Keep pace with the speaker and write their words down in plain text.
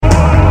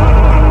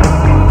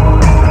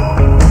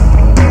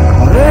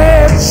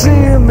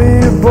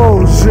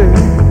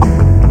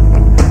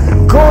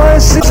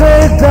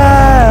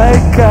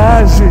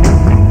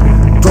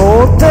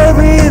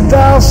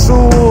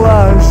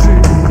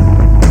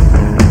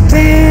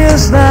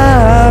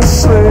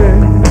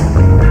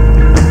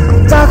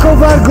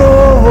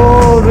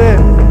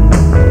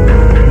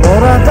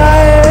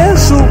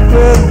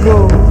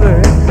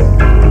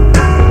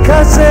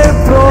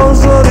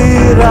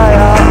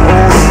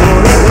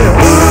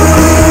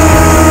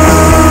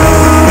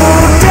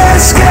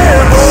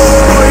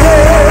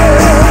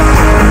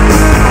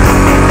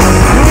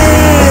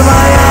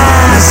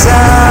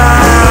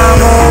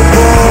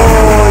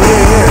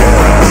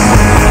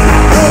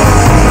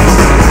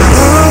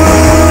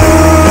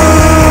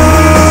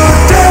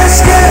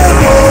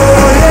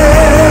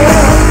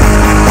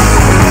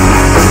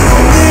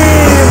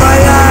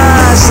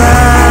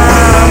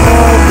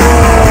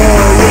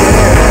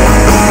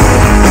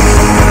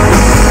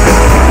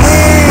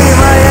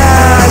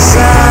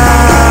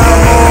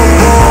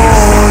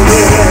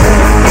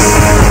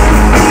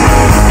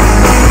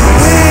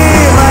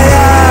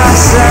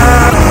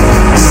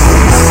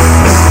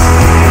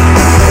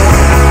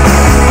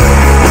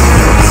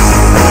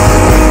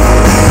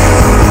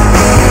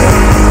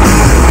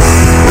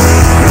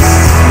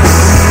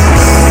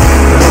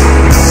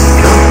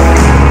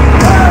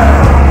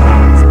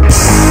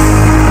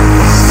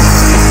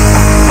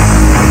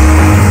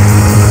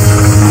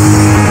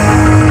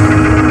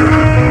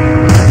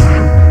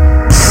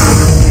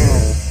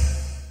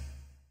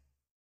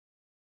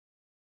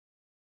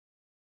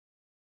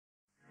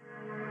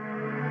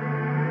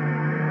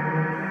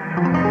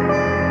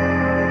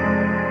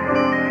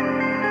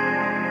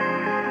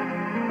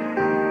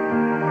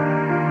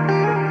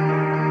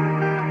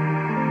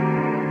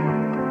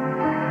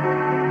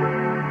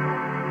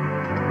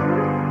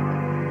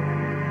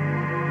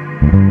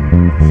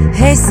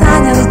Hej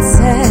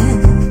sanjalice,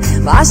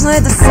 važno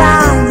je da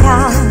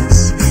sanjaš,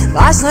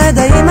 važno je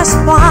da imaš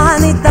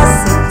plan i da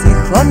se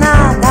tiho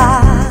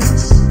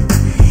nadaš.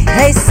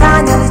 Hej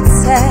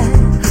sanjalice,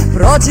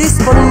 prođi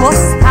ispod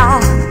mosta,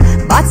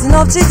 baci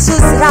novčić u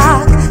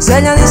zrak,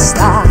 želja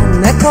ništa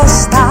ne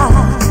košta.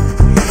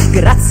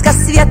 Gradska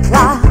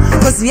svjetla,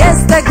 ko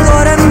zvijezde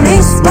gore,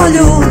 mi smo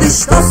ljudi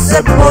što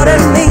se bore,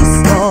 mi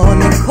smo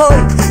oni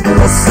koji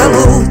nose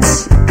luč.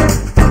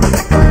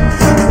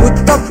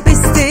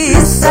 Utopisti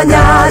i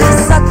sanjari,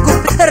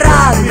 sakupi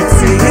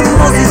radnici i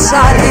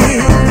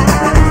muzičari,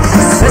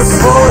 sve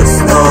svoje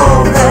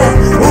snove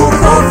u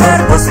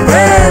kofer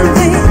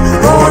pospremi,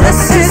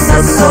 ponesi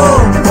sa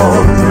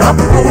sobom na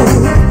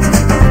put.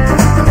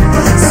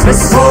 Sve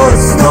svoje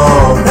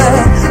snove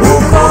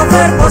u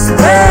kofer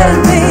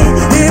pospremi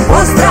i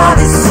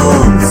pozdravi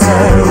sunce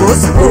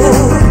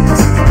usput.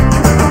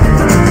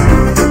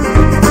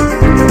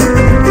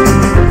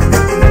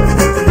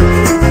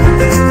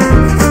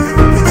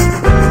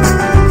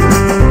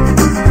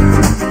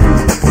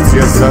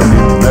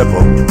 Sjezani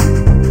nebom,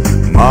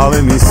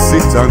 malen i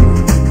sitan,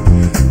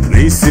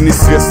 nisi ni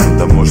svjestan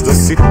da možda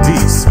si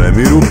ti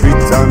svemiru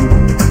bitan.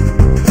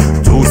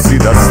 Tu si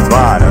da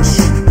stvaraš,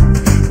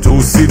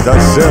 tu si da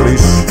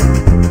želiš,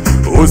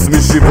 uzmi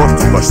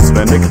životu baš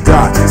sve, nek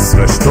date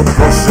sve što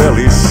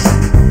poželiš.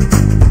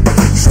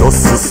 Što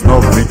su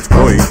snovi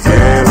tvoji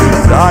tijeli,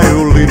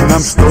 daju li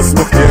nam što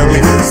smo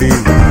htjeli?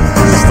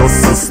 Što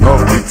su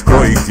snovi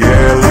tvoji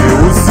tijeli,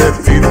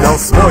 uzeti da li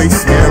smo ih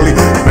smjeli?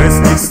 Bez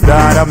njih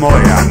stara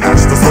moja, na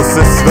što smo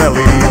se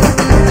sveli?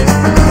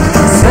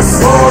 Sve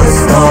svoje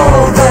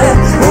snove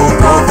u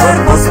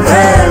kofer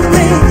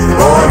pospremi,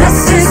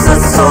 ponesi sa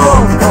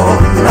sobom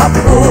na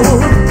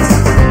put.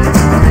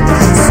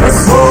 Sve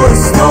svoje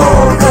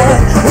snove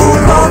u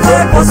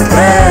kofer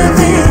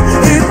pospremi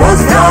i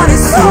pozdravi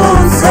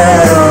sunce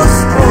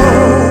usput.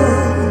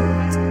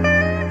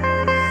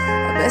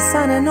 A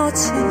besane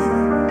noći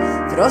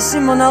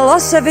trošimo na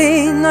loše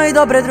vino i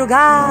dobre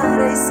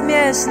drugare i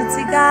smiješne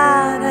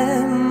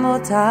cigare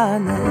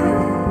motane.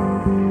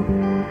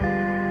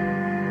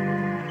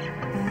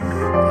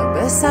 A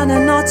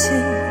besane noći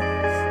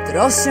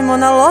trošimo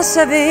na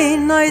loše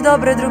vino i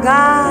dobre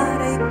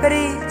drugare i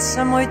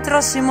pričamo i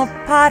trošimo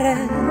pare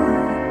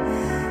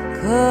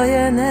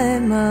koje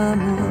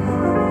nemamo.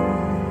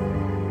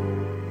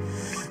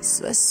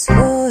 Sve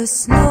svoje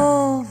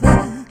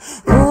snove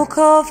u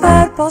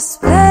kofer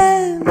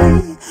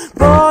pospremi,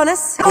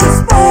 ponesi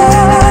usput.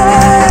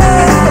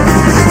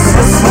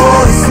 Sve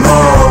svoje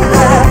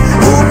snove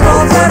u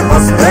kofer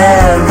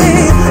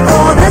pospremi,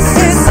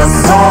 ponesi sa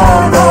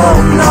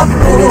sobom na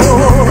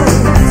put.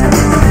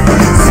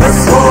 Sve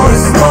svoje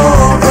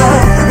snove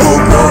u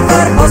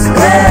kofer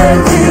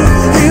pospremi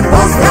i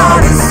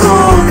pozdravi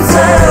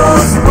sunce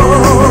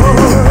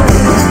usput.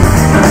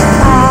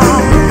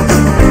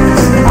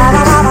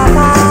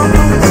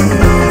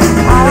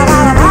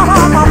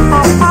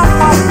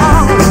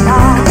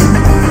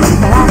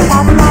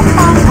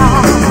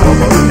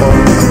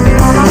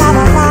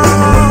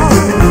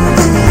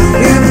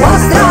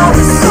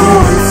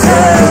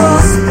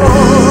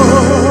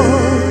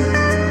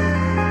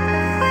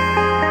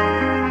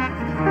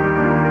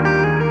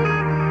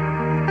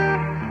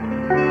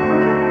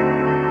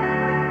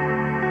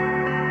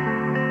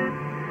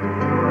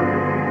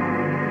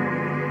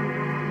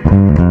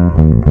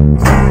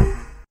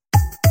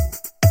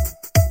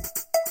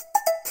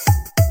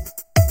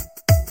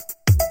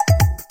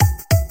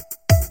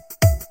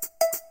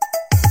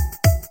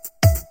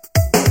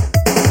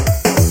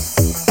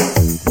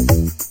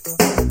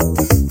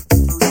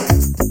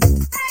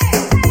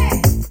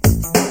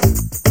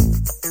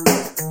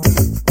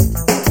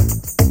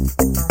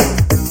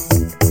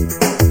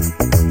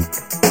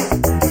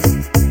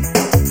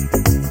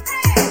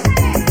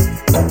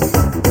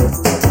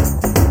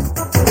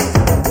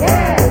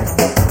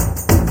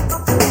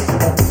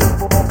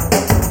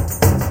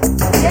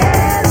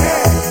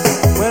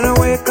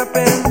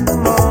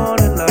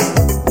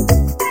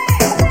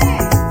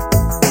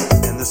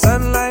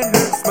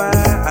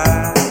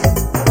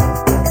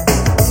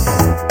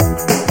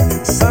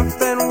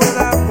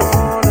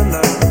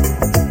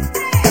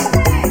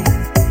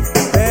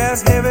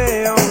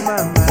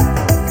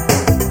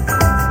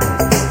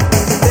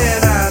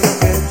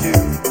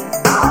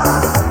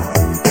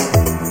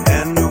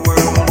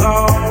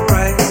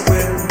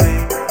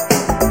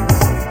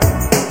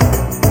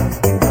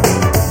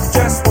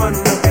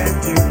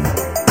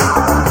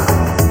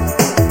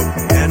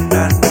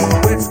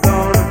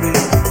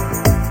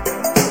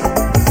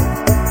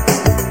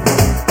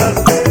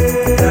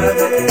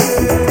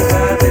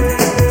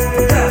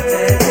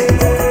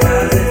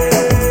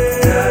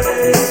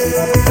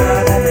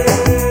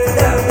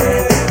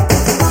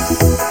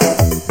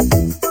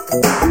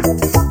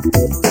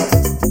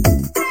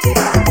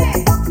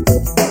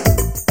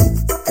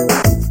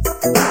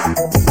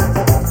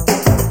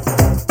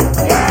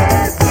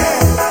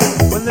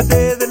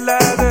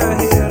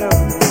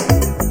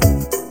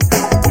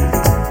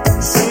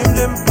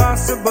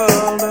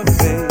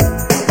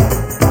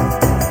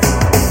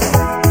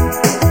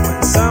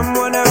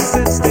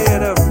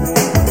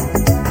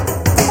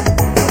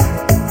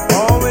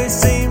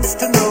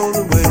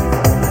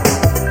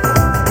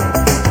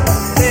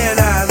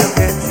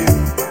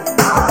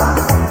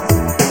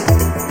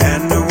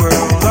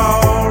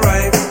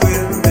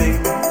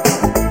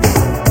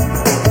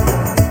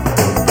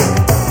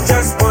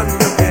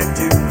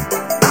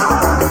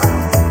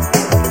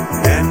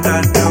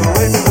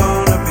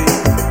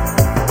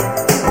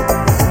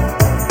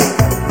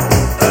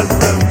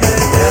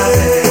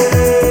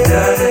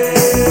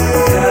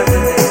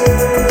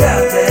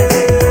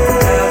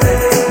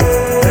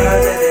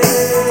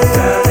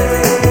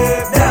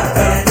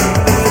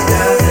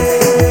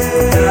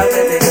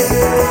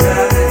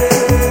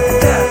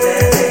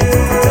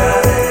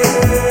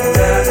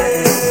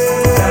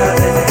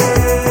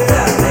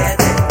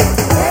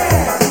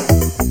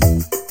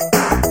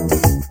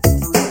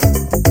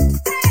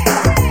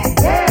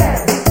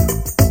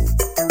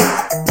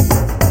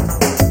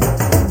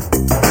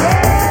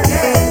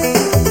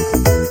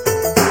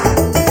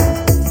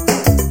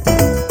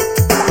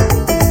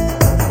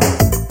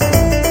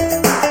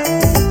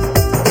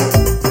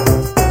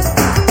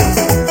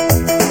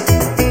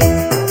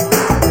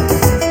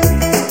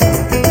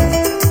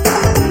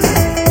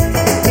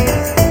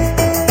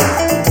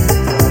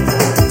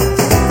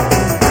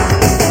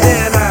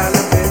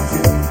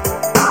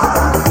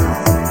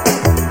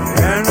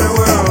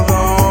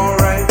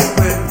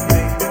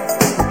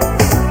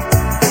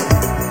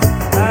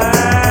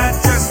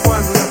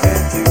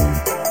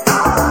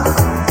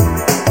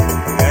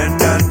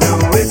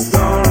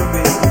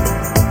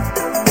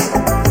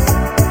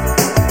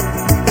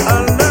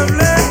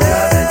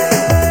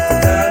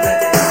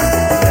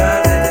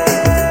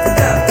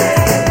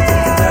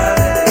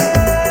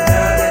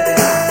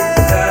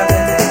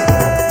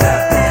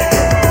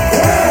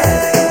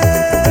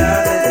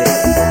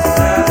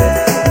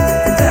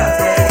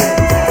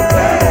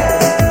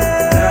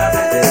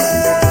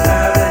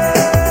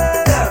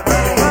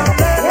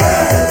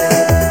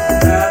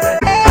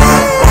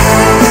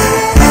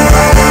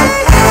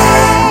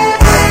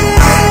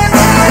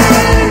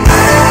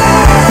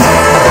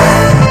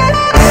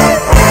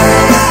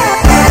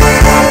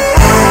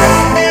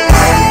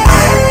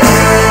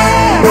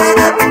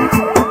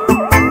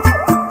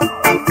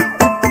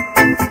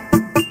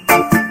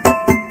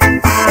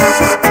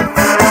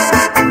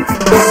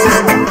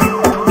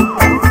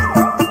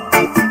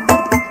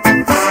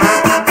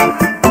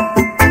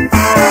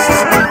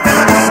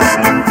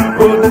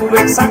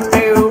 uvek sam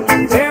hteo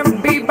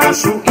tebi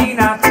baš u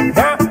inat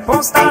da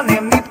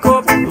postanem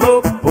nitko,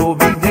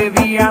 lopovi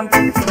devijant.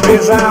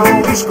 Bežao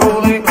iz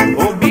škole,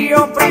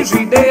 obio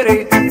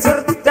frižidere,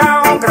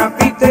 crtao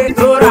grafite,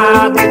 to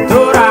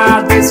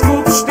rade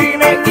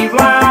skupštine i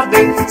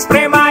vlade,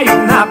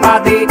 spremaju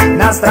napade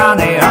na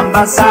strane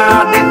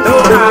ambasade, to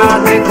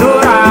rade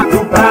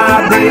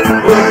uprade.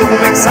 Od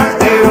uvek sam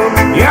hteo,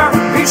 ja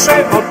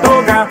više od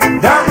toga,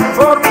 da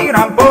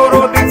formiram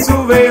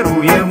porodicu,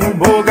 verujem u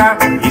Boga.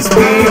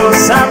 Ispio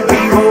sam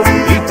pivo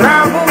i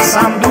travu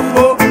sam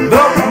duvo,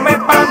 dok me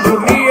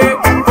pandur nije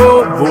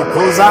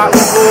povuko za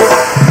uvo.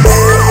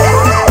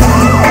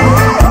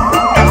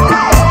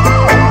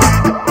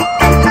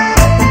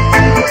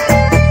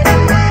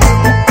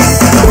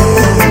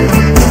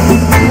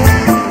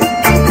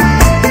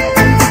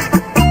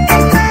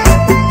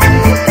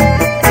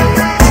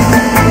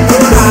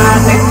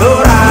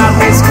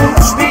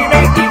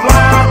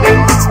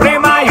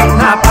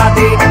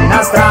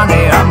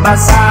 Strane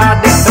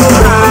ambasade, to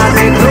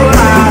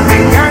rade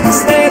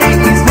gangsteri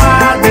iz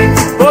mlade,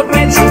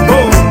 podmeću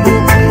bombu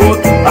pod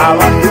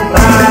palatu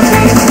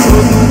Prade.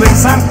 Od uvek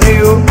sam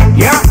hteo,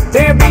 ja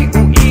tebi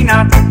u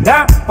inat,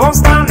 da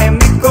postanem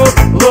nitko,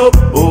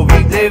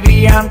 lopovi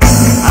devijant.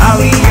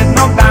 Ali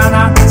jednog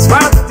dana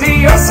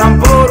shvatio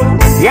sam poru,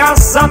 ja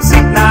sam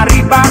sitna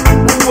riba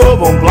u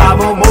ovom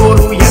plavom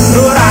moru.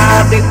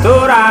 Jer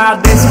to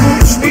rade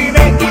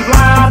skupštine i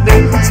vlade,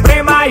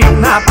 spremaju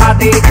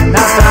napade na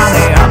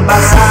strane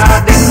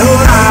ambasade.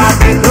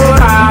 To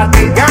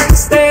rade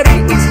gangsteri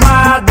iz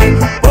mlade,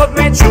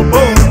 podmeću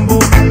bombu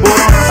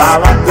pod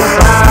palatu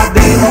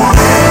Prade.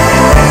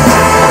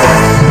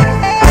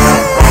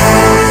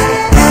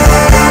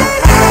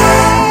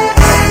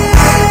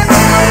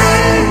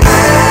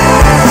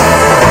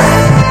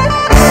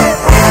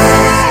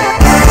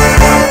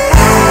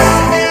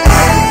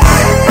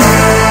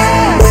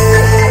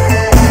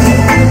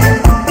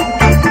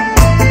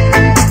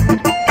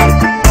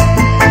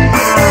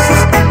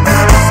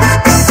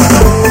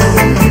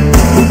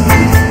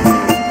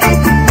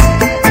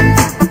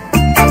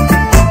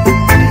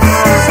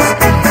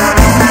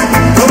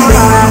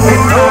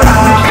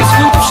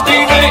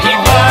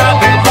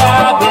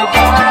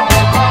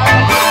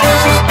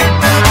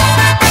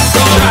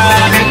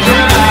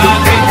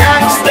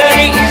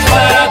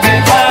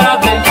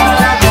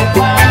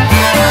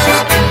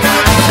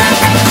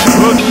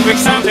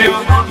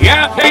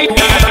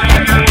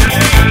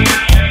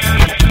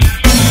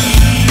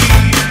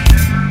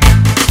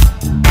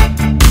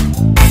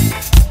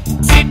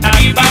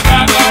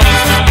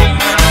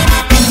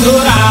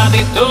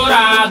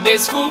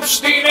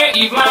 Skupštine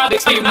i vlade,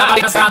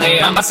 spremaju na strane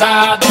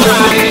ambasade.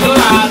 To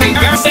rade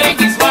gangsteri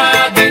iz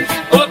vlade,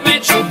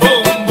 podmeću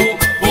bombu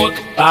pod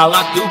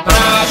palatu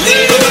Prade.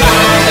 To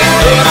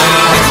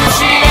rade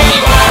skupštine i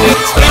vlade,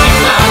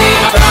 spremaju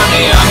na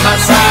strane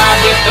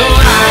ambasade.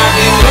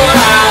 To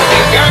rade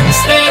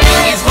gangsteri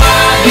iz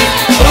vlade,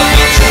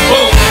 podmeću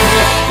bombu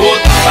pod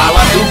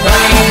palatu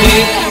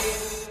Prade.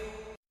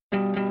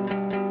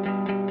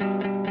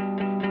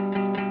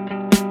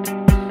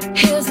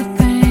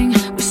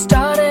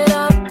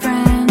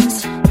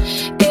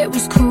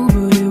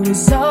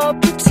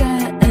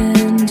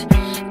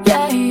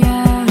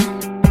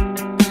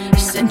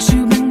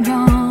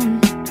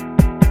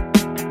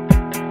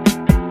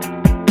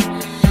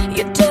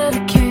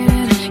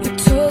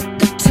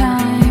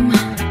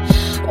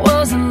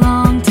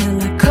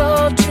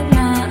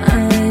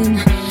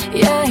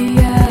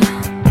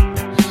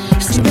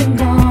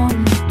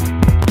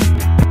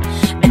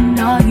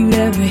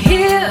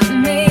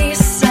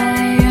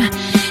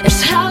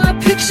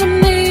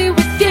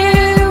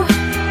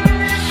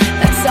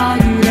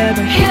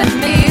 Hit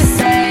me,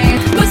 say,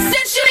 but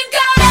since you ain't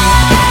got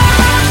it,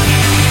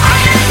 I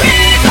ain't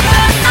been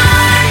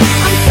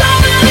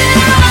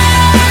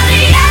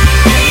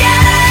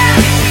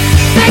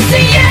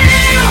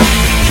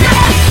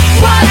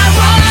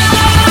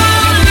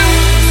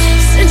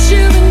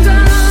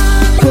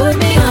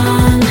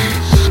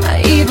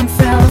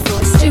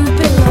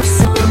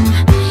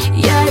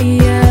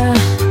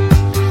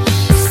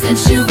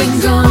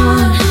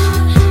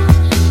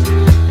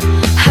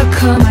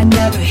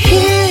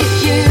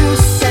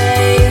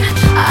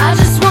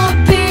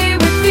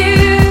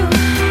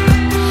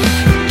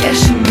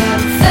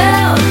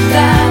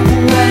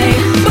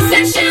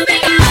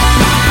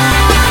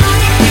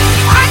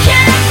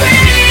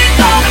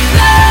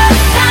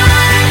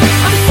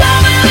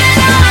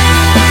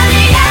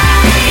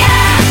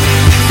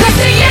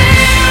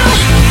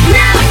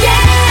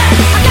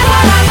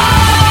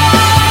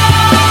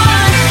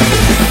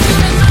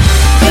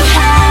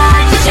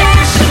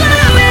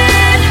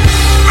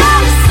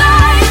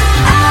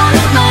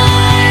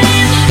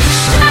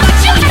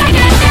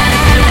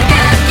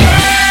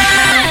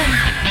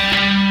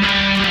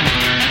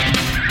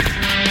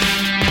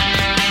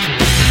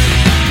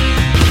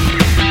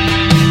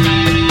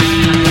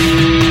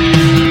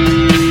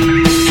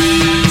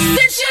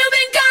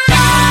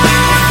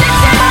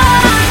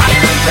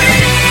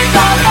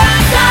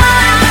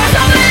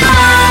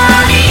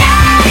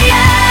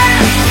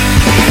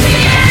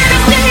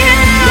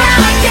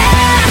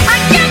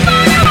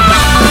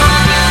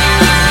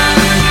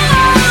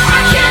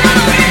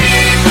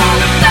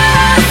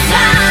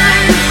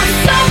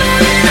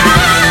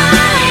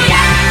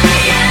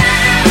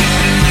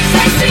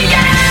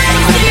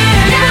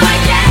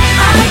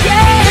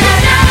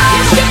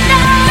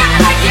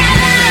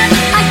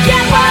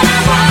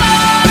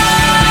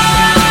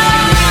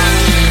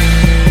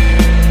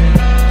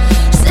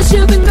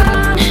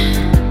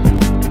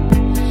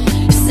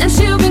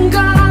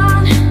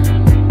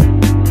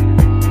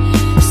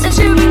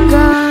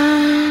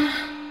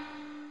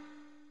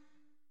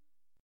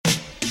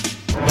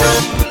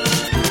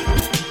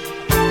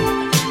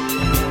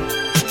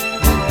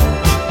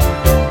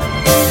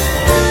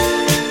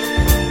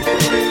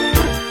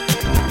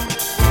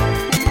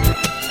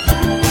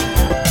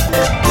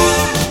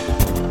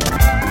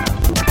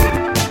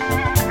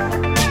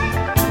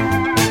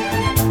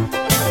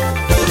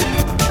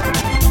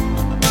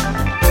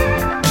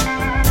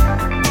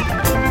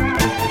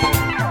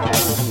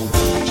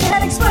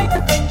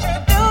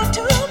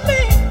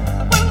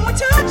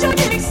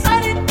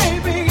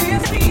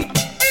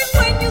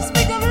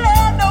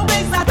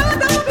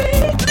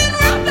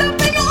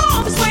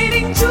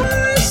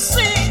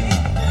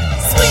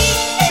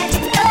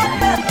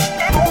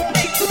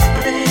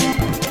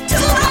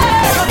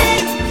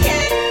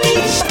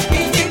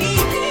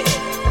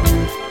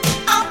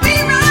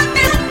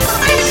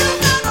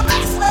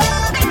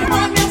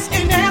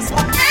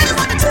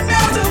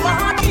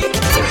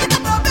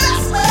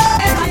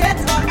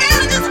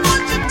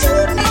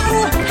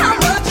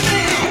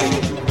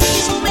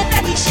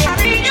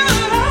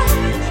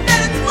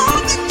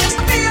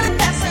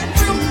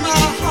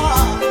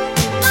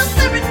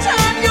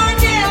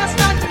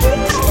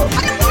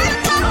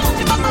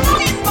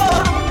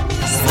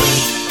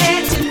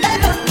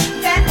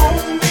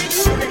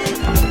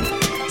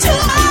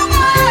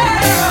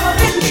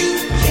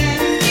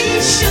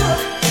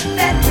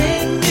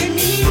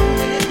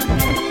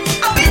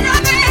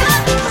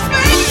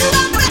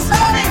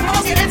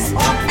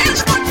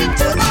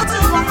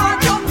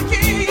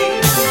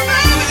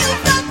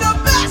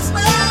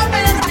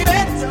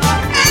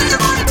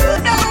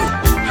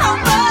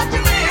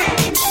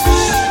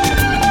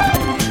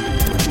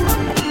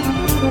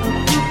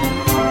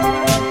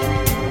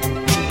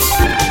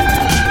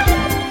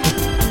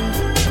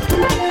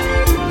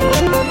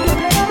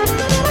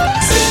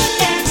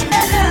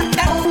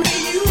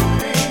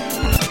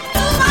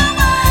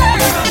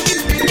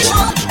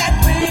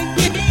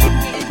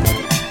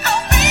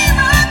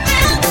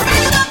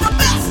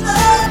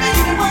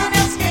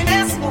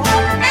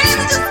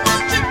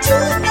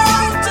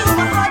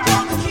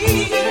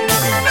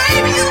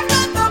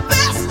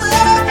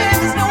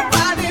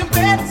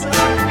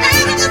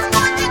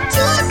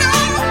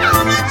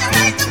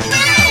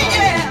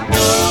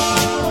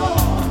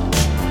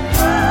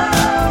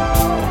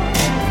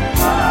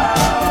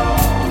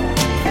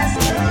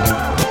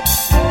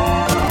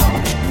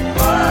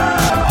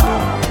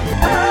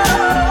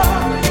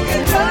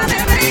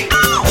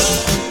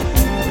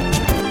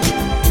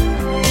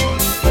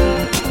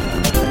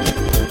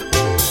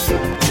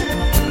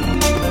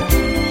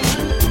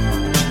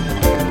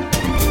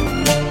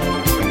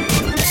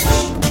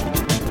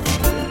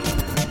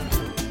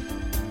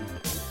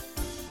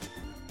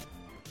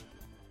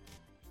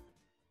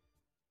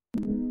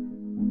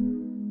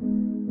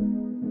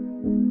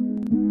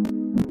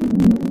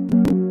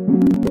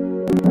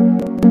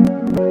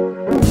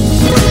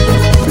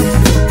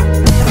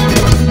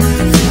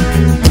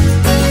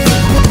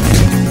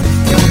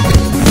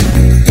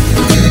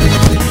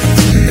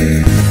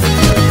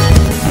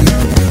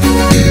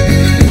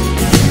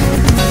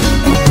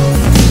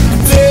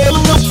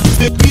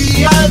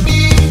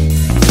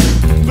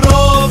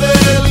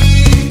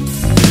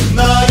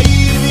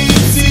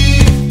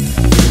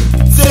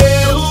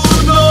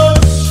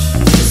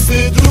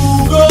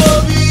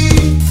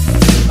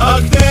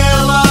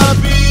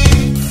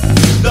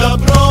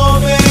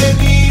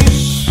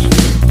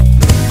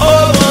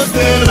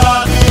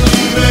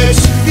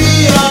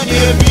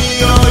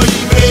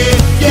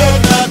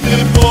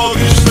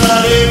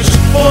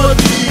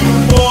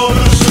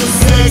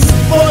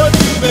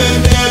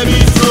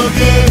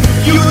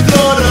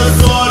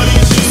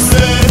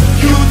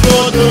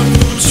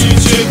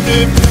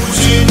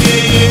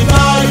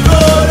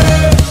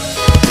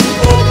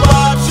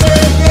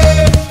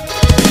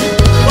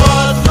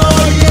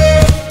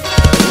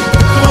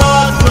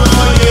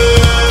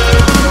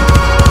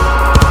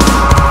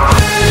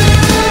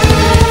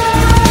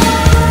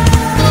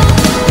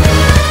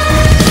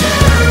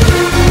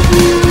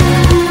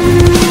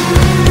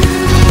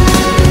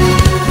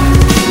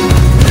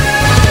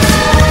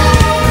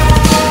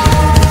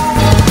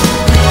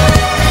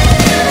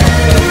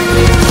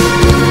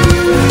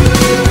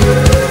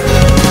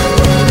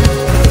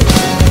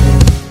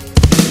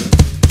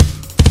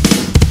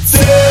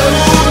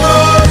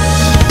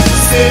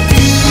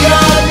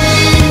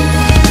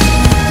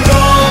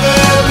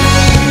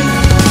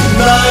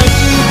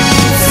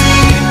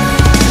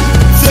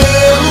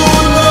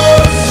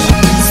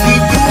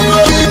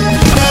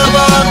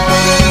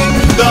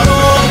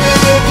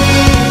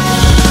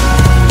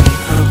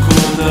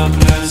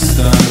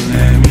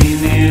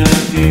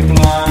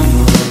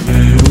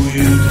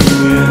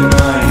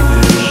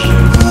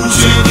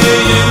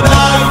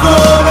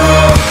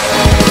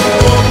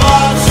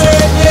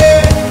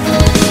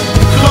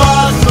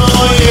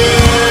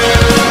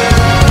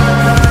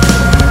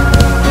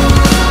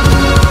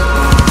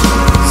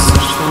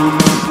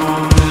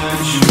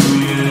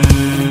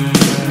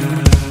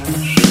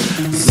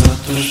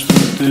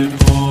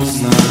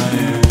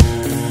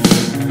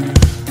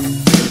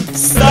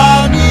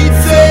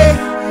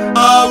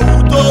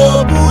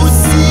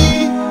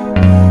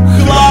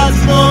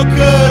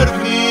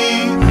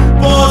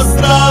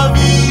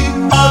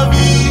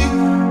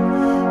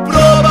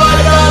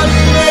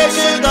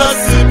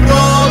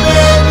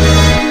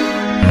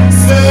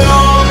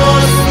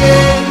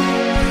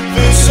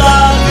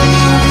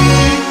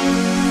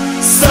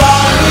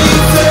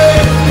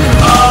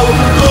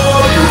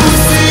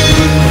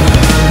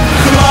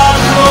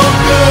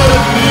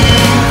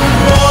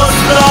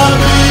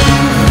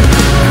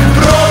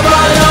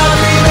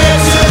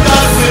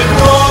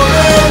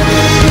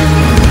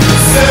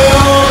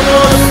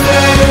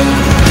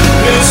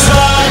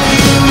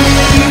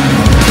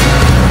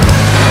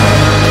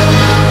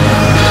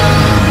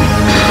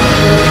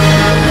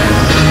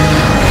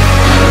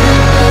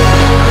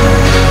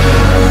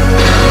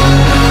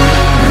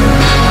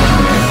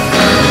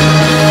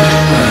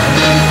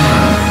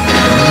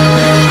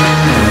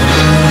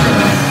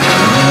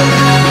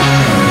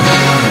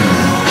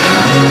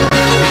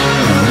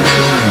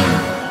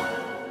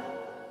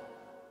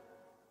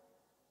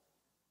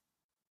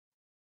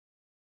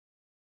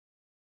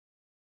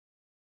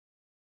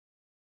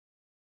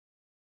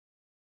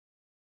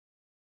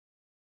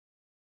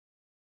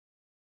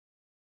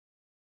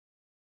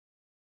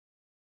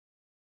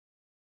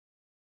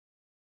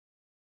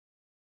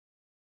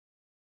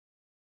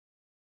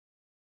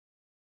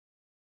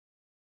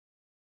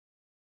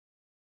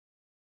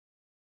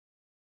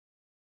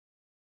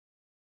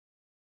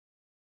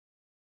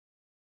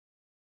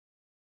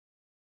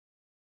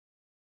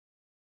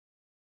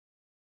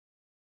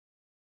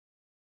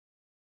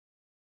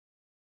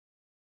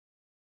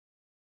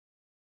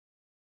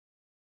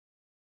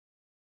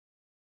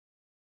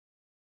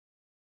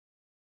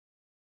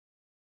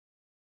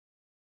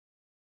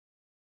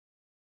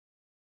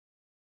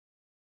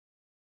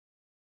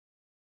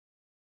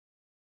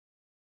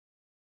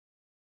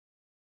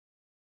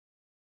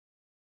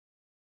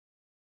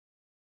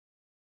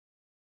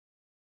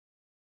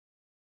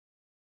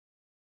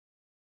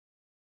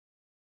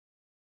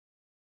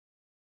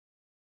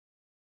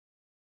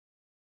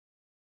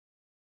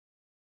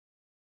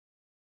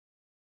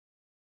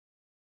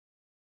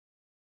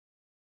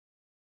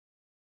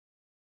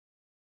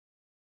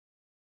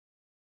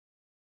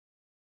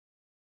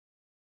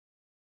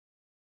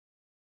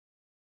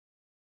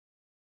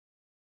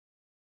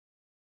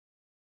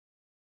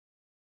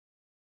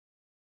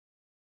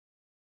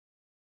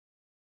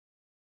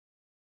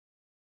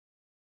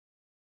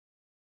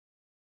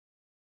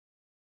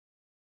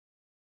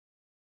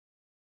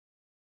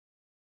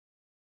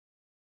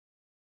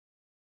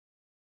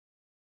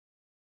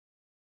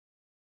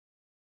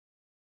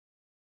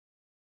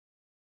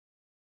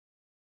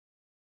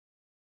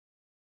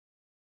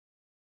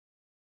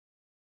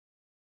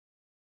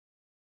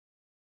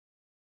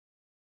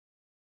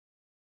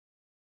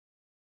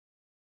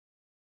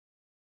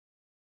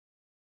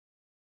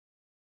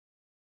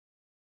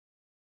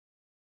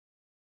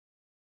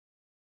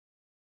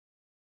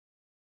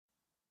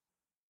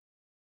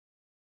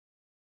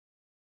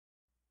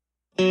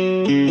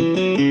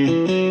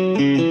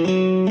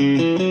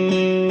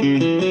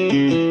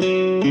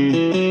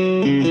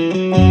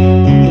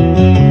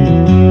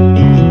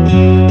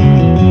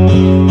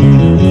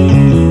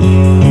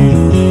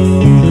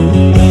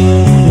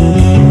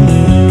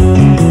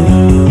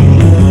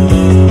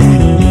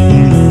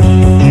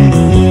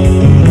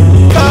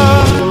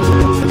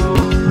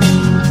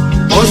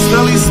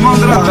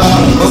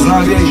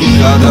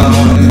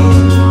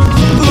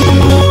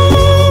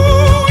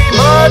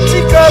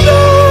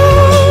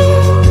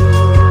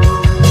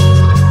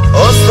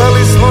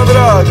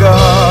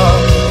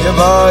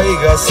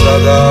ga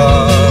sada.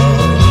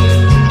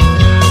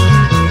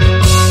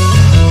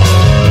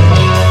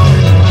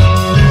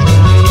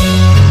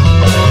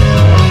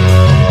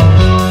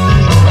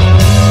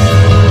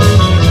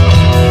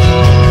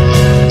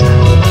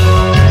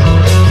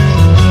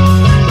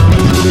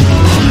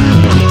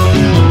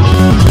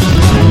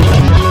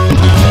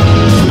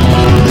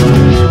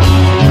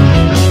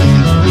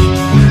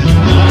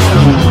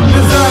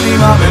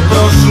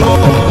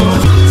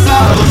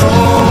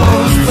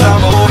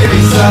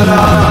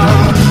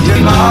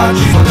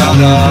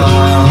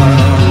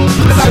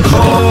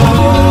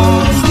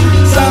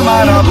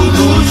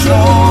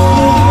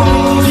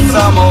 budućnost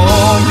samo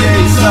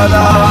ovdje i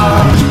sada,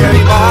 jer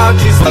ima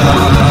čista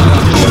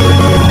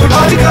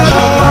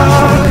barikada,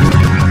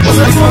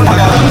 poslali smo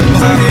taga,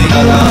 poslali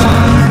nikada,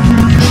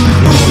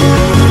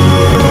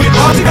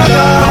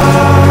 barikada,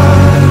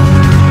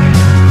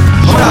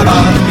 morava,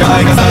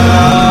 jajka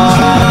sada.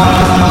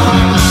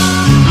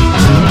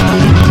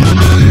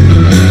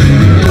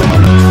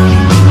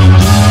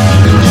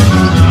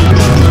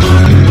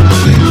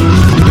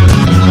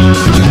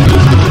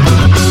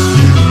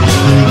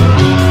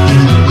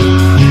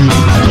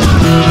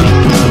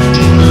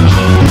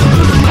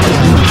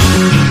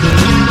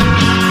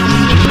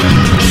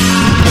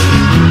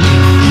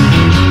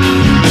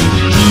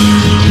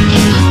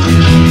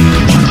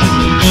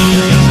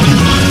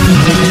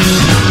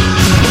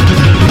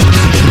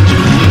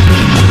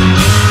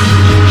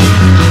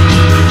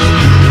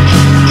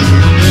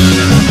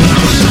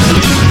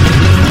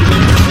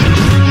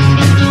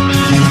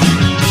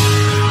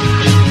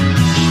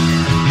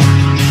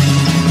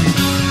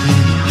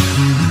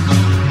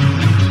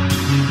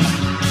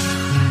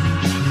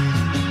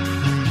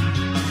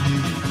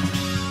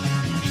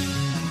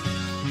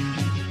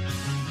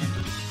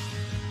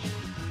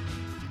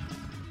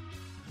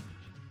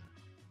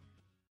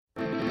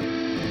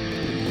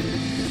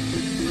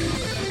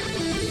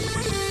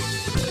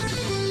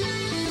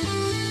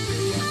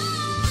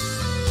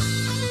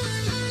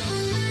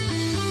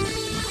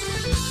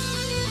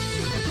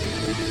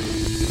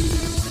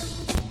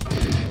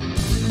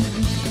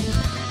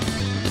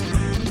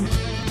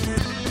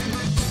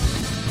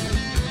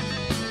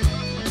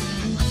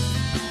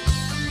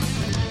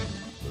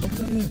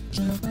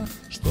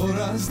 Što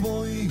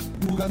razdvoji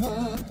ugana,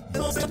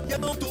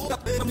 jednom tuga,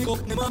 nikog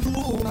nema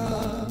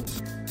druga.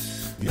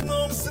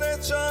 Jednom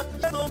sreća,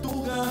 jednom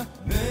tuga,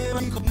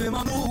 nema nikog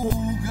nema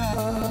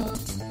druga.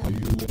 A i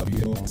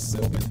ljubav se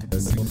opet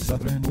desio za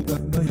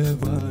trenutak da je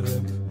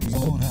varem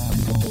moramo.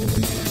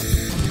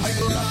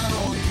 Ajde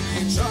rano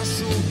i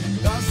čašu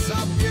da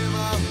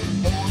zapjevam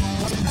onu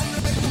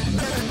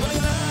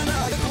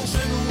jednu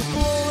ženu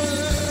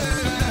koje.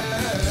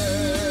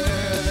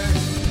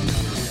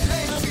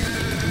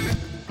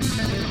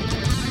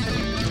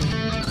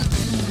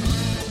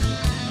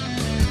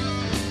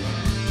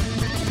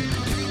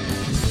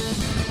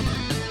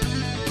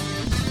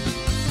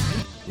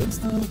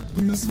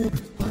 Duja svog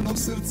hladnog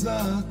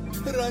srca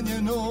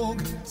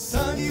ranjenog, sa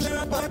njim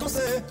žena parko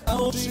se, a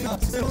očima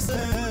se rose.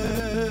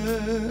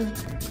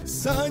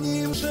 Sa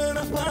njim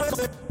žena parko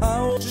se,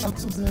 a očima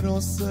se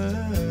rose.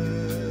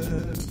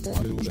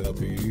 Ljuče da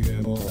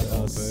pijemo,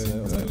 da se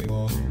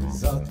zelimo,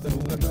 za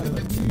trenutak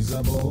mi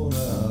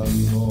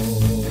zaboravimo.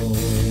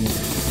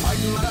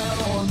 Ajde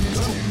rano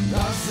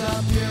da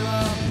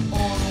zapjevam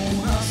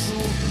onu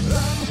našu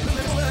ranu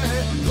prevole,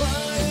 dva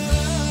je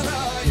rana,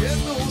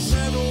 jednu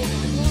ženu.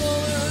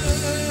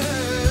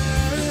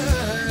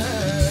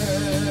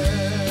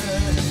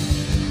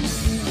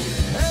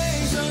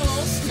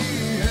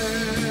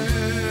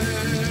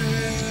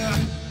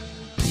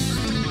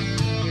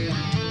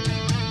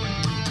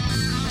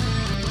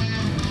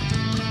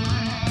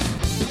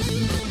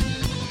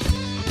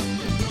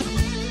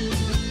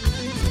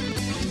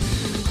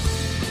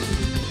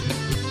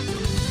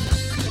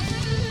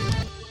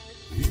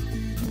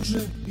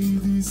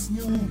 Idi s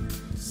njom,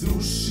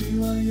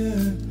 srušila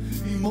je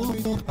i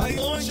moj dom, a i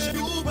moj će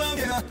ljubav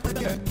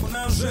je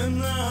ona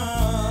žena.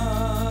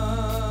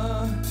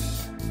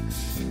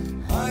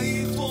 A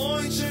i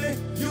tvoj će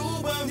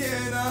ljubav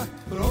njena,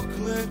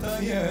 prokleta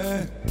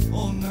je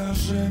ona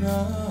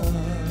žena.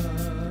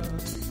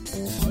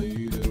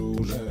 Ajde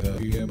ruže da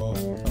pijemo,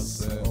 a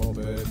se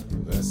opet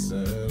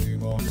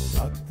veselimo,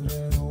 a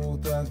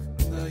trenutak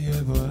da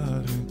je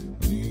barem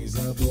mi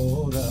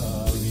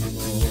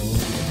zaboravimo.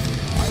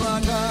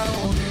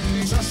 Lagano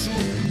mi čašu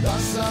da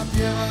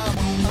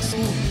zapjevamo našu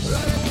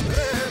ranu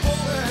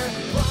prevole,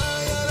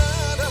 tvoja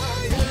rana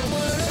je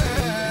moje.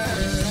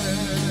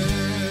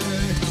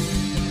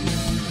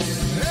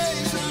 Hej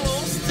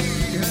žalosti,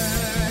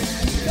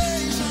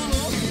 hej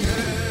žalosti,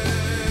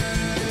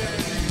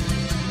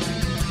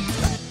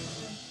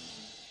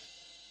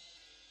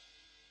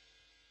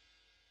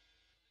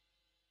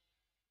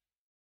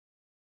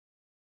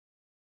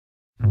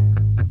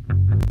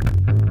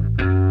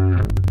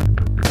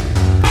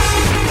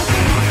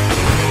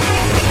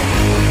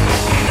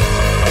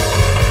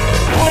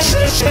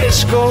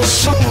 Teško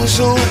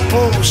suzu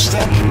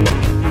puštam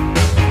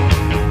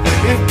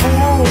i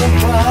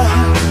pumpa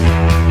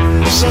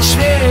sa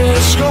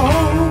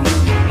smješkom.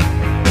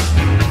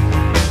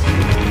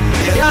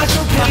 Ja ću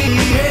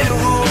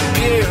prijevu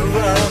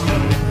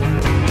pjevam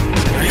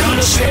i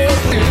onda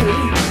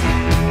sjedim,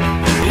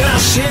 ja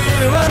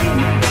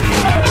sjevam.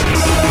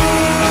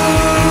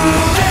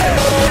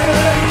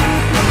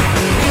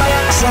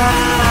 Ja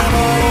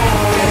samo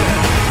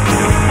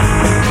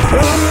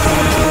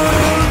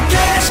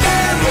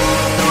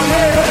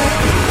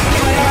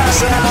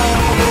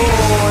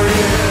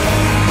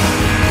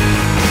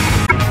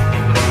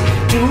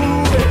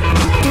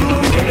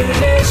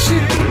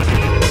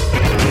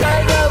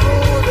Daj da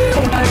bude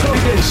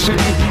najbolje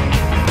si.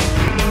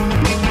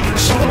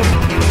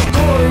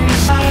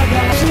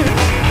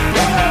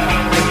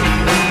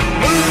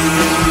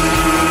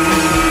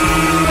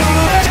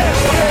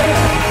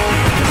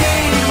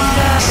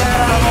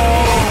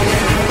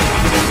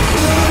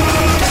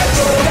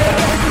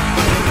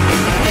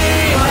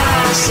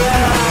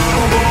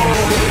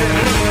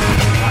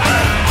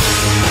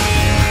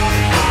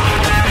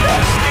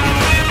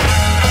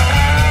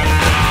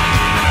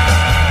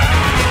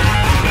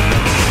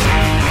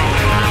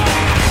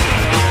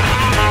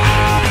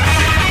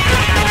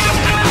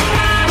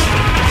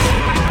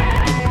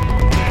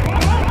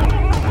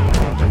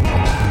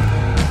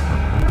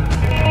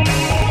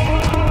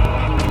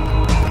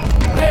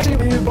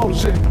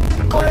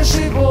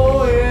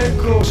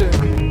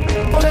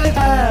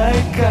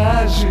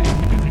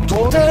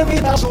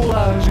 tebi da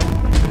sulaži,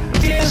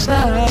 ti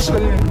znaš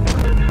sve,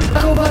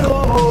 tako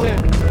parole,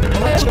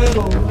 leže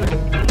dole,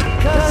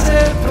 kad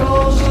se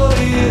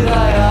prozori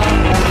raja.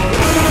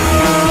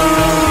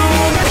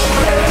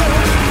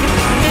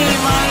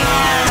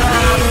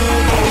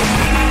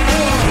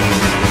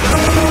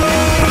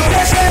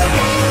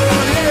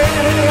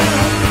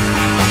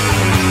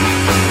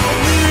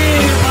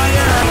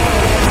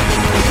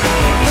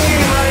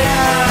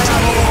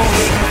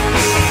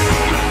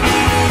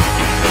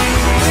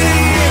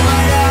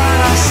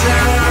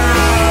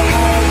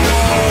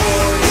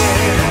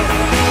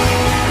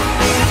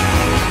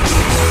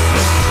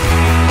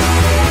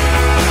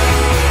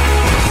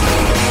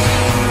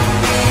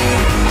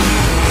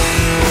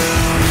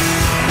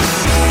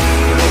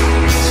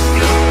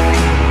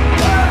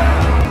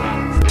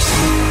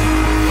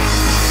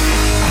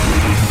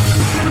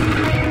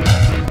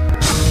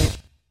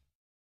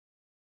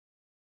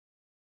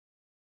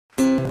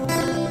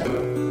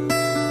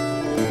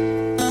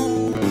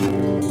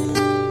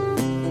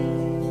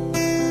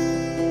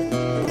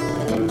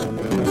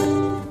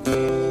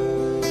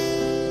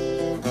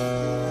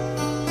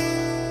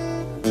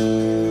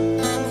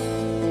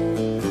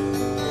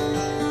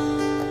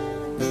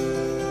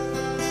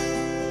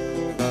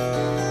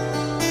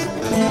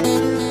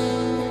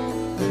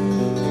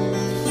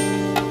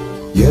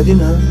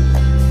 Jedina,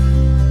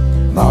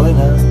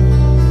 malena,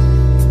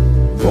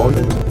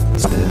 volim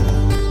ste.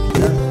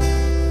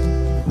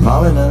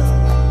 Malena,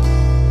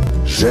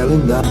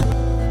 želim da.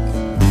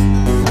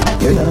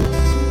 Jedina,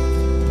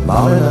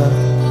 malena,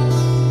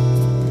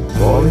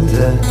 volim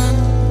te,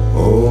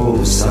 o,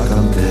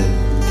 sakam te.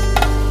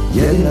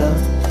 Jedina,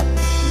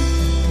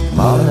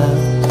 malena,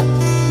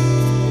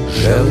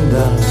 želim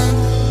da,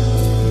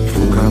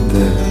 tukam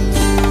te.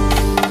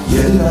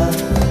 Jedina,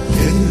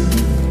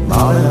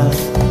 malena,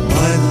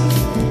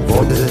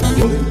 vode,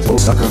 o,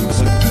 sakam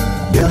te.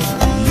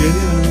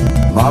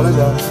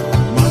 Malena,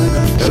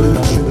 želim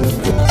da.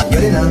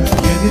 Jedina,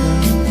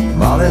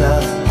 malena,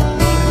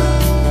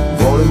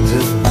 volim te,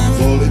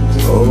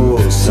 o,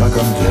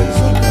 sakam te.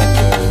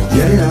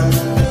 Jedina,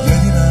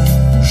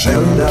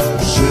 želim da,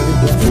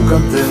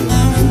 tukam te,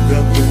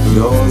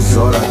 do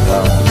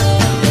zorata.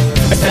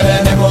 Bez tebe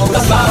ne mogu da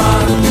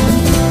spavam,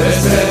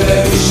 bez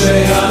tebe više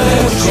ja ne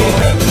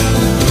učim.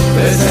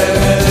 Bez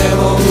tebe ne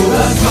mogu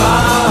da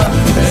spavam,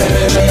 bez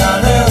tebe ja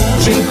ne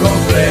učim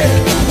komplet.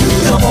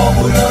 No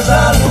mogu još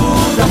da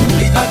ludam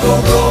i tako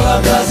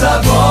probam da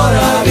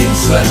zaboravim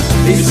sve.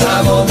 I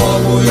samo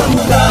mogu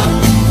još da,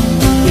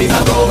 i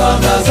tako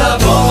probam da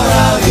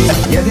zaboravim.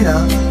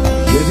 Jedina,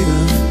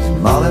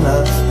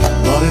 malena,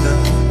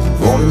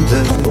 volim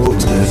te,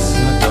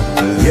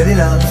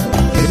 jedina,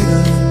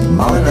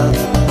 malena,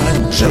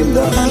 želim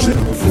da,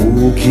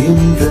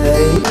 fukim te,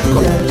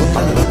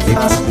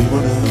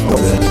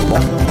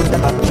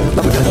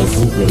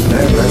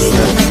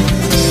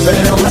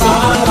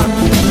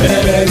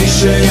 Tebe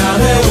više ja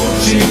ne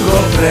učim ko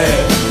pre.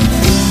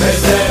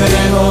 Bez tebe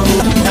ne mogu,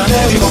 ja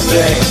ne živim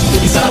pre.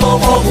 I samo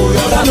mogu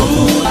još da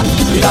nudam,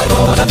 i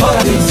tako vam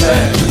zaboravim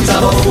sve. I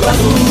samo mogu da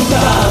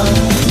nudam,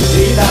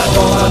 i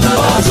tako vam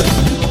nalazim.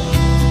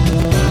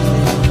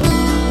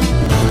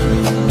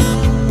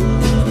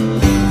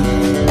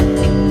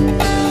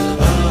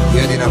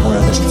 jedina moja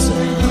dečice,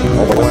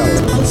 ovo moja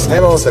dečice.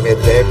 Snevao sam je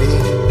tebi,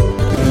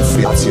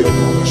 inspiraciju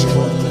moga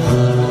života.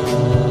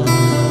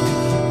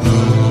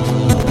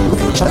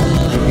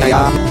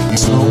 Ja i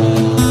snu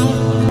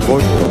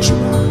tvojim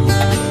očima,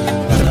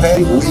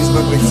 peri u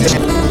izmrglici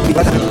i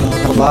gledam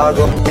kako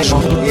blago,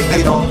 nešno i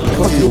nevino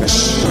ko ti ljubeš.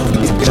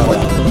 Ispriča moja,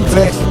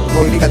 cvet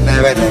koji nikad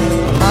ne vede.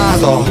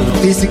 Mazo,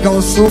 ti si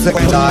kao sunce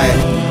koje daje,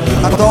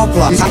 tako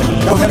topla, ti si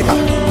kao velika,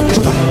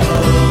 ništa.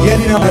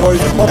 Jedina me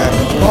voliš moje,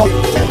 volim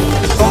te,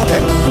 zove,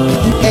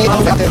 ej,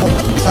 malo da te volim,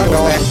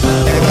 staro je,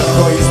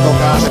 neko isto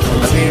kaže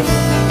na svim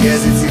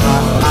jezicima,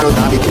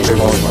 narodna mi tiče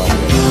Bozma.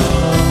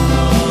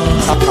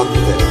 Sakam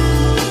te,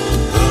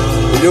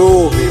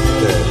 ljubim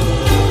te,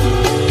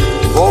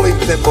 volim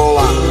te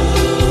bolan,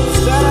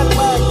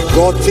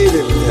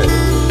 gotivim te,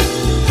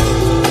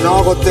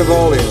 mnogo te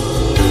volim,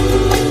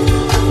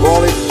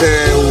 volim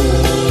te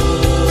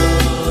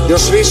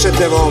još više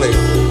te volim,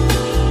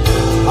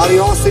 ali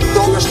osim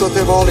toga što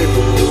te volim,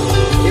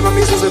 imam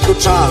izuzetnu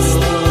čast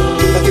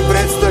da ti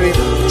predstavim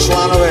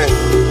članove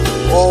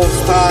All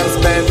Stars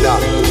benda,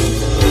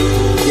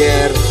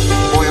 jer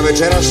moja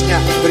večerašnja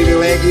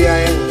privilegija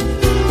je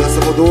da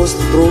sam u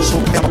društvu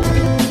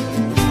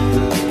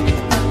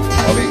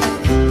ovih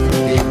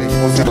divnih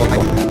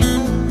muzičara.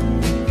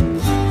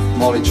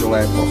 Molit ću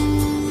lepo,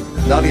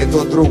 da li je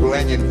to drug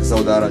Lenjin za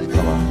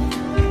udaraljkama?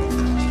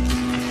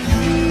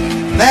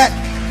 Ne!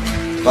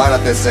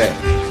 Varate se.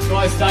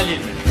 To je Staljin.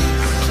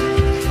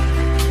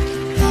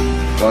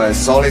 To je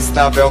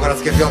solista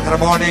Beogradske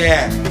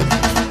filharmonije,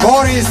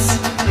 Boris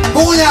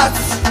Bunjac!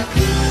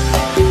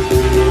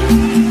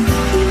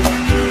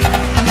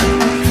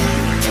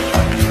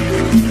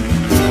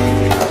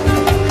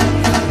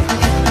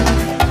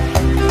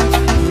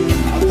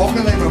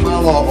 Pogledajmo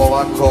malo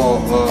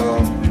ovako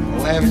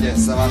levlje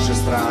sa vaše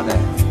strane.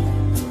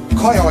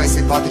 ko je ovaj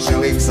simpatični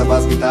lik sa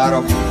bas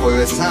gitarom koju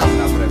je sam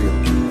napravio?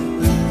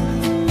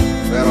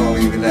 Verovali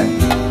ili ne?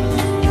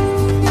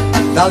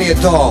 Da li je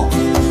to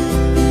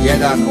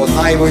jedan od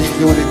najboljih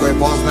ljudi koje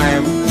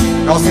poznajem,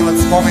 nosilac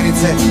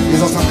spomenice iz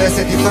 81.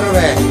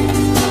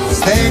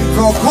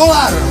 Zdenko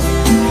Kolar?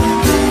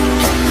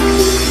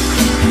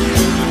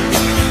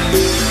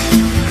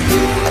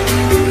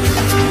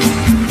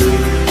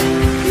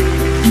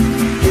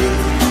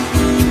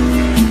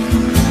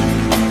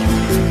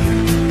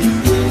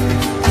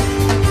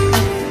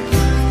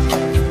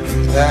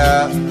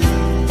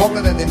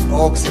 Pogledajte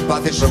ovog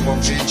simpatičnog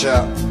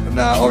momčića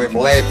na ovim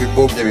lepim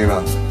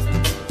bubnjevima.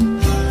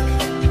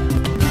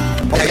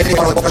 Ja jedini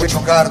moram da pokažem ličnu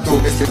kartu,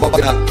 mislim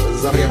Bobina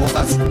Zavrije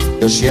Mustac.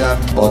 Još jedan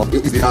od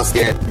iz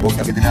dinastije,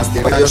 Buknjanske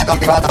dinastije, još jedan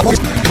privata.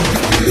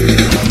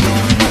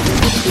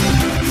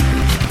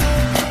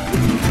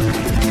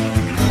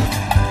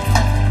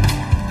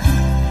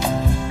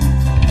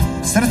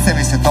 Srce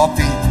mi se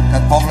topi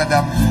kad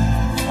pogledam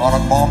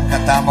onog momka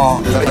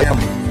tamo.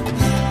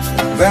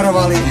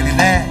 Verovali ili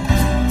ne,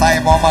 taj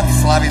momak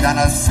slavi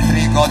danas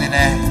 3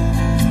 godine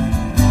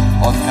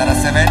od kada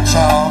se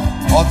venčao,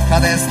 od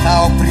kada je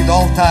stao pred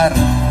oltar.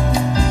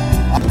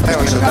 A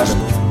treba više kažem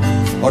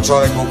o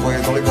čoveku koji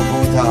je toliko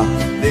puta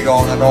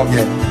digao na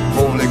noge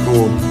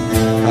publiku,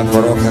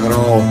 kako rock and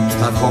roll,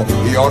 tako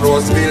i onu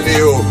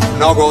ozbiljniju,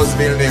 mnogo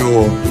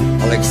ozbiljniju,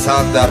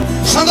 Aleksandar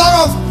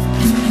Šandorov!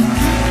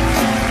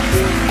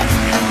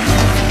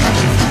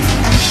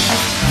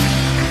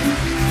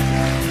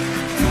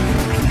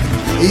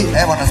 I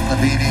evo nas na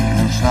bini,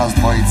 još nas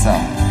dvojica.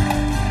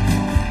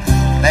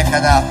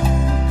 Nekada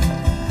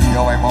i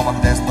ovaj momak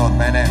desno od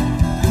mene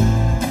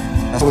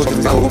na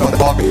slušati celu upravo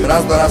dobi,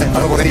 razno razne,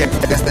 mnogo verije,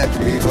 jeste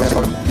i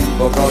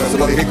kao da su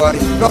boli Vikovani,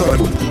 mnogo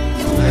vrbu.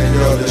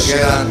 Ljudi, još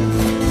jedan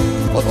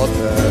od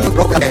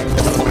Brokane,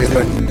 ja sam mogli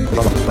izgledati,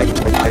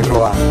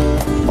 Ajbrova,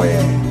 moje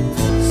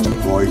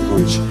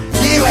Stojković,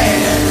 Ile!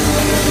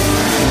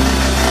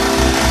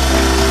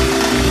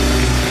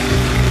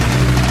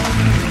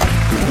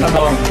 Na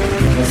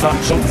sam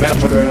šum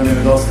Zverča koji nam je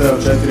nedostajao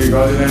 4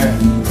 godine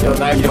i od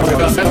najbolji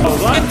ovoga sveta u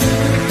zlani.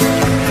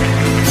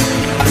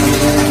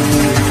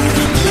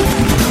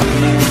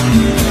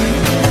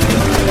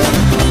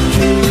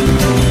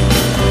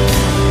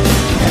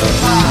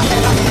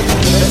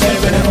 Bez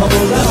tebe ne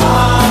mogu da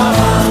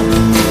spavam,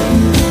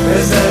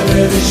 bez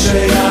tebe više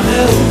ja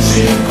ne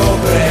učim ko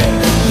pre.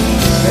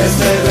 Bez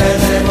tebe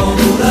ne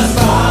mogu da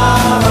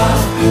spavam,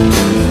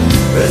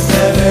 bez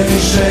tebe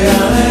više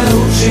ja ne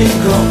učim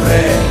ko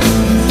pre.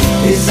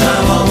 I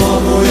samo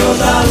mogu još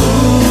da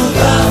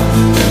lutam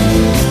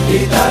i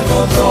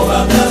tako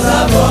probam da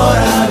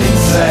zaboravim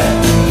sve.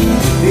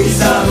 I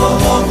samo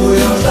mogu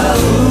još da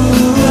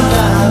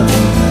lutam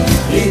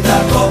i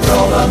tako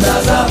probam da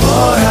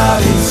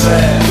zaboravim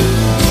sve.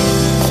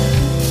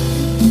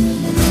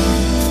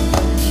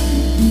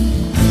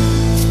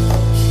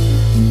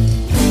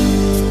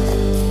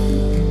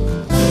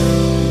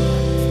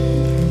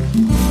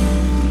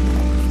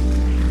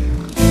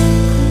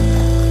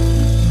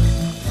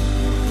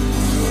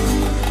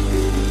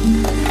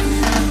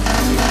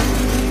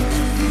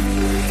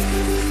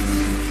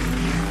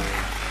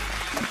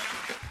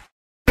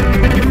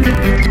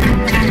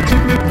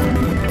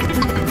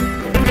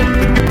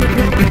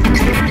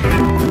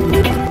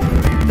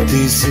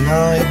 Ti si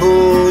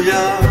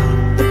najbolja,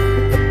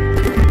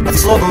 a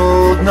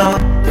slobodna,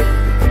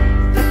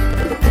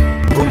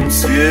 u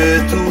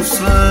svijetu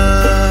sve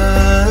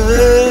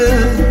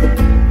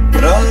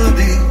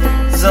radi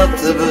za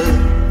tebe.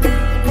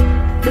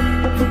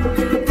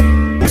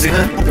 Si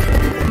me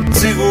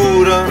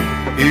siguran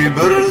i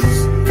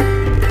brz,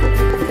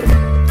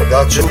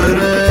 da će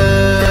mene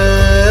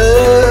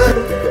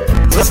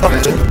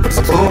zastaviti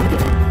za to.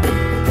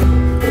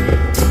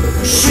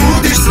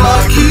 Šutiš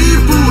svaki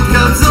put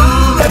kad zove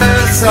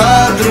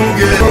sa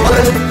druge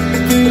vole.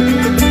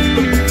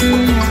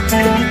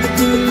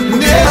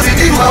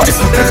 Njezini oči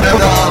su te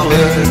dale.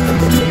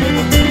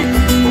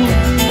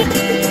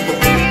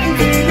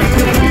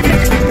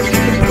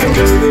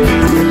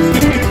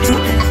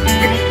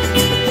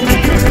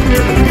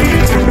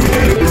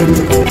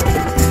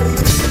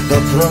 Da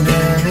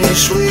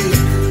promijeniš lik,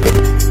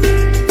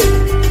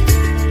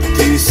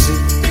 ti si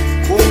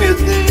u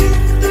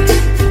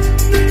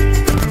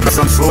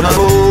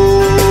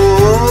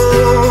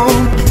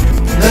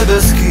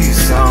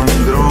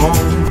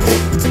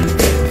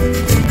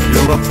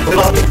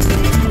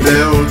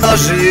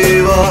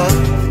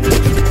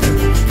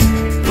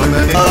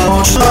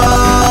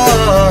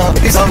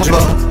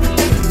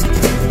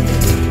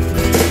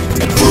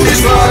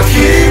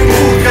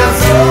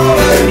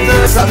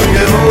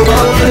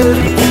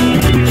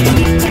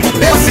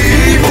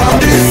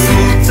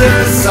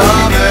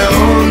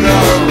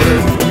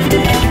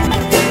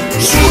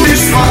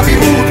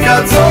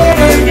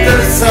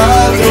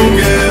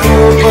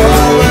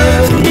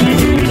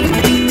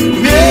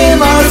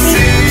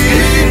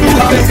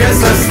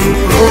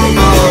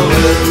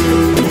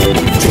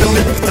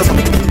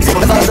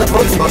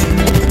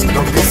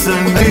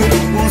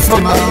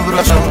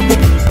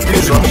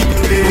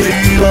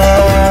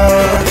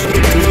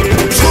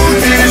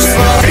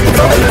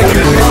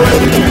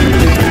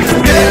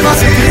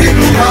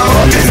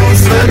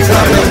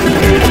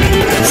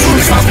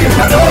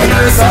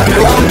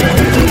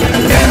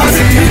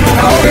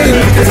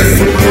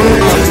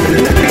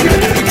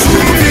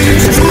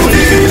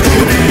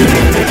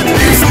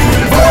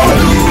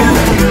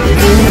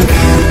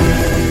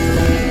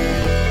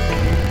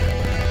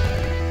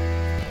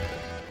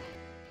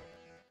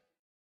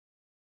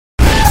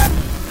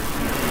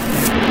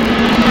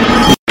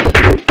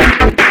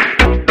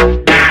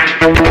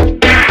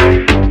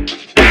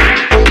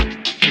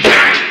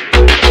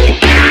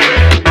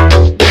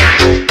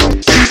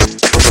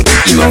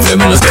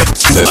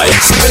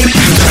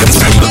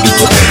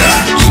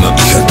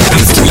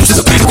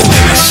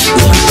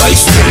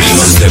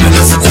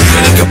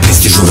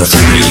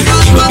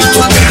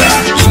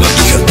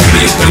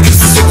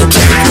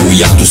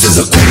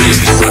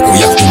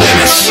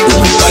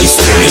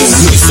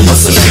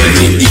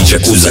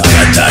džeku za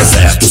kada. Za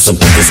jahtu sam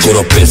pukao skoro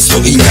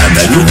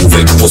 500.000. Nju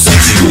uvek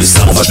posjećuju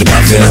samo važne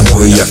bave. Na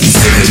mojoj jahti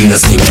Severina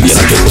snimam. Ja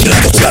sam to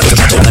odgrado,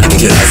 to na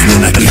neke razne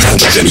nakričam.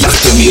 Kažem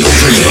jahte mi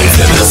rožnije. Imam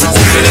vremena za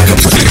kurve, neka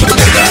poživim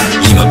voda.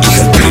 Imam i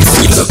hrpim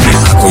svoj za prim.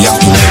 Ako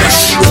jahtu nemaš,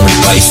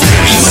 pa i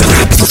struni. Imam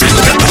vremena poživim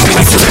voda.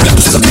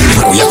 Jahtu se zaprim,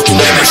 ako jahtu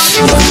nemaš,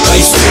 pa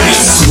i struni.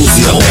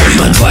 Skluzi na ovo,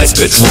 imam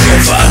 25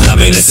 čvorova. Na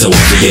mene se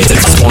uđe,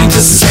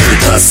 molite se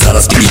zavuta.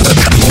 Sada spita,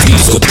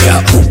 diskoteja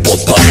u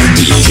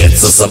potpalubi.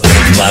 Jeca sa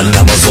Portman,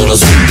 Amazona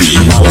zumbi.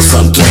 Malo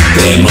sam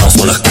trope, malo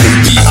smo na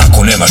kubi.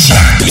 Ako nemaš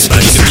jahtu,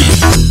 ispravi se mi.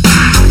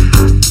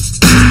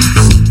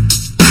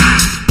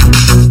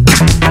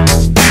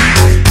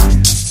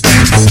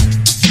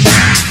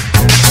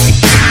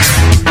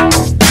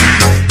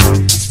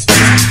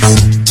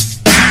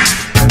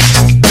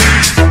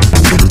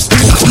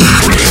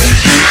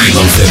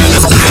 Imam vremena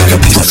za neka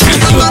pitaču.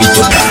 Imam i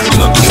to da,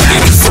 imam i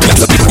to da.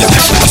 Za pitanja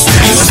nešto da su.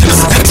 Imam vremena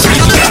za neka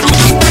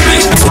pitaču.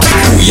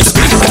 Uje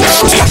sprih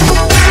pošli.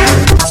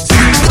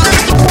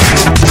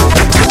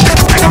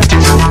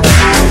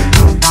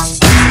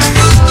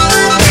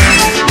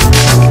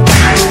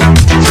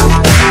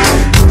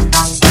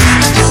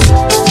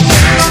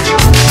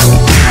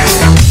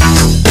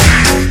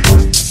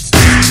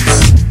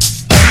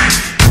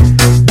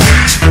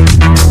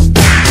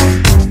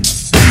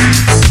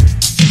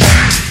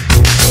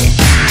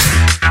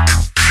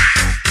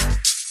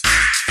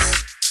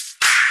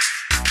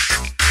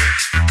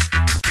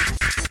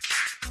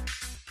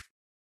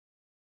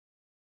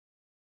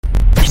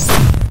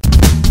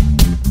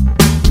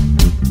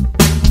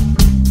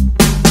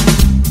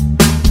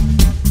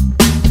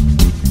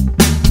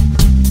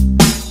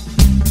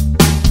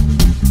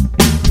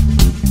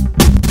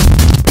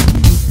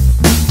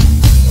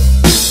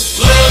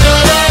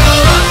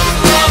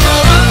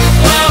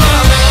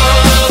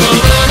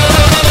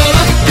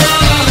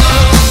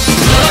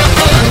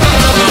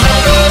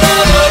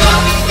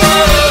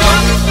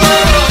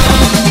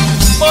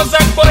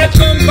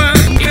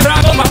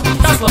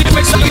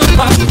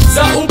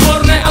 Za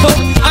uporne abo,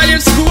 a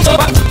je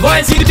skutowa.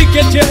 20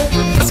 etykiecie,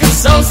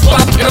 skasał słowa.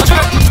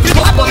 Roczak,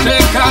 tylko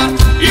apoteka.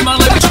 I ma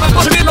lepsza,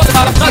 może jedno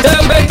stara. Na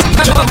dębej,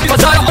 na czapa, piwa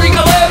zara. Oni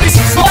galerii,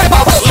 swoje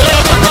papo.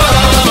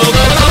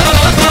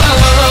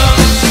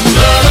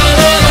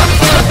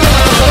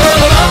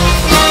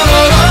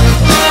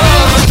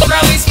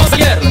 Dobrali sponsor,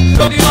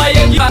 robiła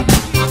jedna.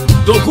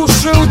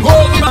 Doguszył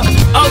głowima,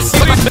 a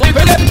sobie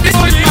wypele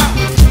pistolia.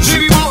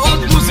 Żywiło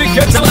od muzyki,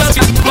 cała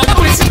nacja. Na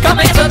ulicy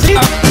kameja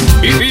zatrzyma.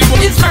 I piwo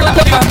nie znala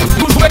pewna.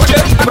 Kurz łebcie,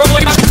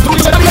 problema.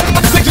 Drugi że nagle,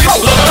 sekty.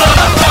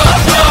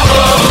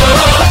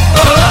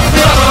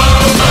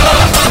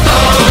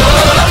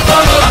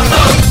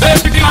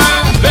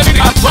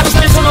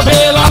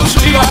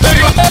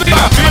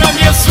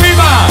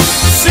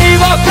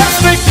 Siwa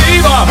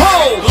perspektywa.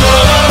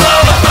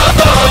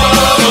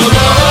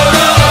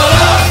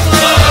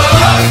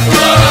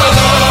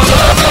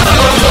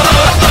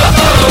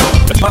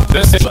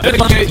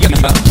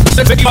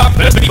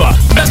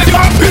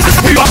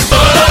 Perspektywa.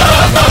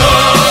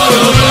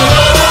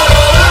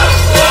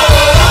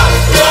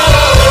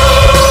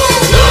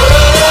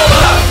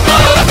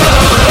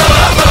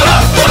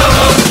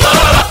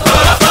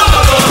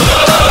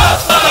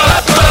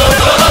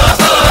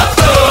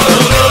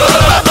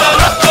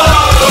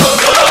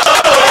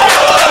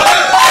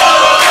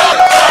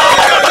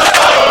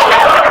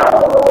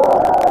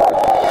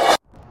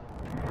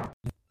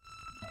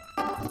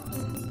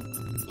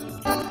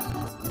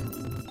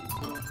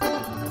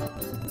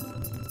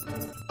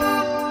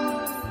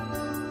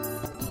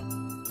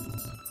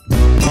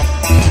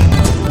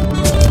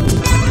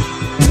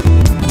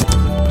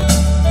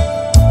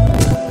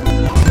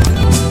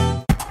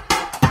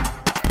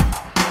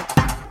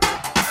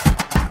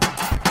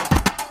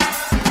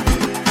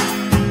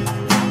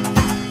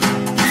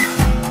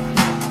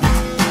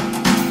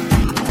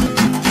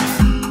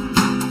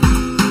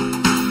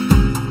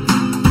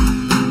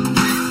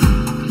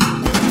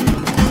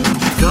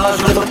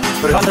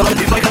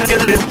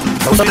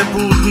 Zaustawiam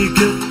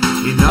płótniki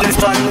i na tym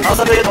stanie, a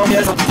sobie jedno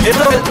mierzą. Nie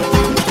zrobię,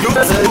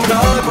 dziurę ze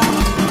udaku.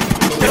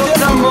 Nie robię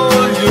za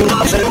moją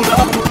nasze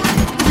udaku.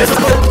 Nie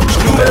zrobię,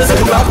 dziurę ze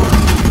udaku.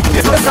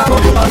 Nie zrobię za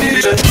moją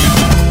nasze.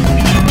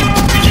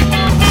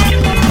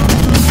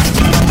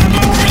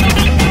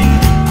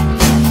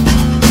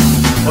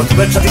 Od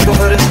becza i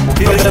kofery,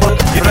 i wejdę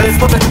i wejdę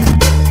spoczek.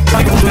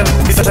 Tak buduję,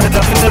 i zaczynę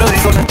trafić na rody i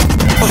skoczę.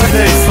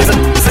 Pożegnaj słońce,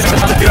 jesteśmy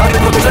na te pirany,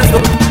 bo to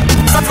często.